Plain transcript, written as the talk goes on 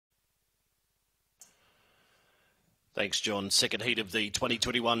Thanks, John. Second heat of the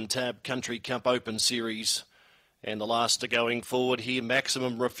 2021 Tab Country Cup Open Series. And the last to going forward here,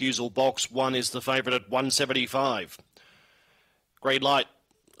 Maximum Refusal Box 1 is the favourite at 175. Green light.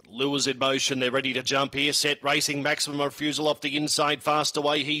 Lures in motion, they're ready to jump here. Set racing, Maximum Refusal off the inside, fast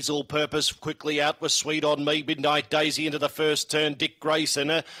away. He's All Purpose, quickly out with Sweet on Me. Midnight Daisy into the first turn. Dick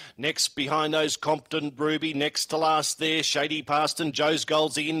Grayson next behind those. Compton Ruby next to last there. Shady Paston, Joe's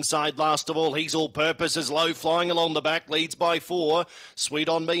Gold's the inside last of all. He's All Purpose is low flying along the back, leads by 4. Sweet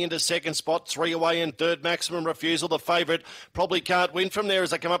on Me into second spot, 3 away in third. Maximum Refusal, the favourite, probably can't win from there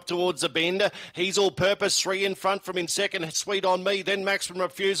as they come up towards the bend. He's All Purpose, 3 in front from in second. Sweet on Me, then Maximum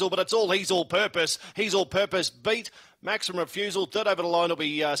Refusal, but it's all He's All Purpose. He's All Purpose beat Maximum Refusal. Third over the line will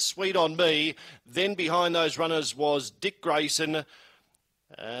be Sweet on Me. Then behind those runners was Dick Grayson,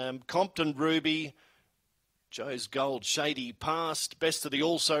 Compton Ruby, Joe's Gold, Shady Past. Best of the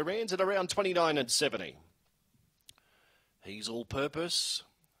also rans at around 29 and 70. He's All Purpose.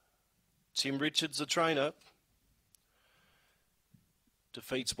 Tim Richards, the trainer,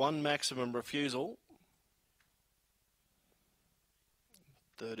 defeats 1 Maximum Refusal.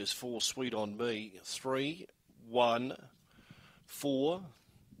 Third is 4, Sweet on Me. 3, 1, 4.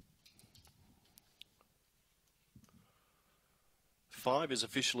 5 is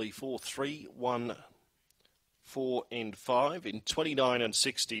officially 4, 3, 1, 4 and 5 in 29 and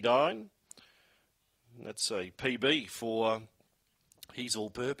 69. That's a PB for He's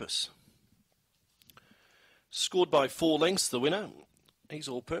All Purpose. Scored by 4 lengths, the winner. He's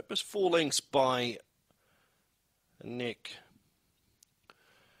All Purpose. 4 lengths by neck.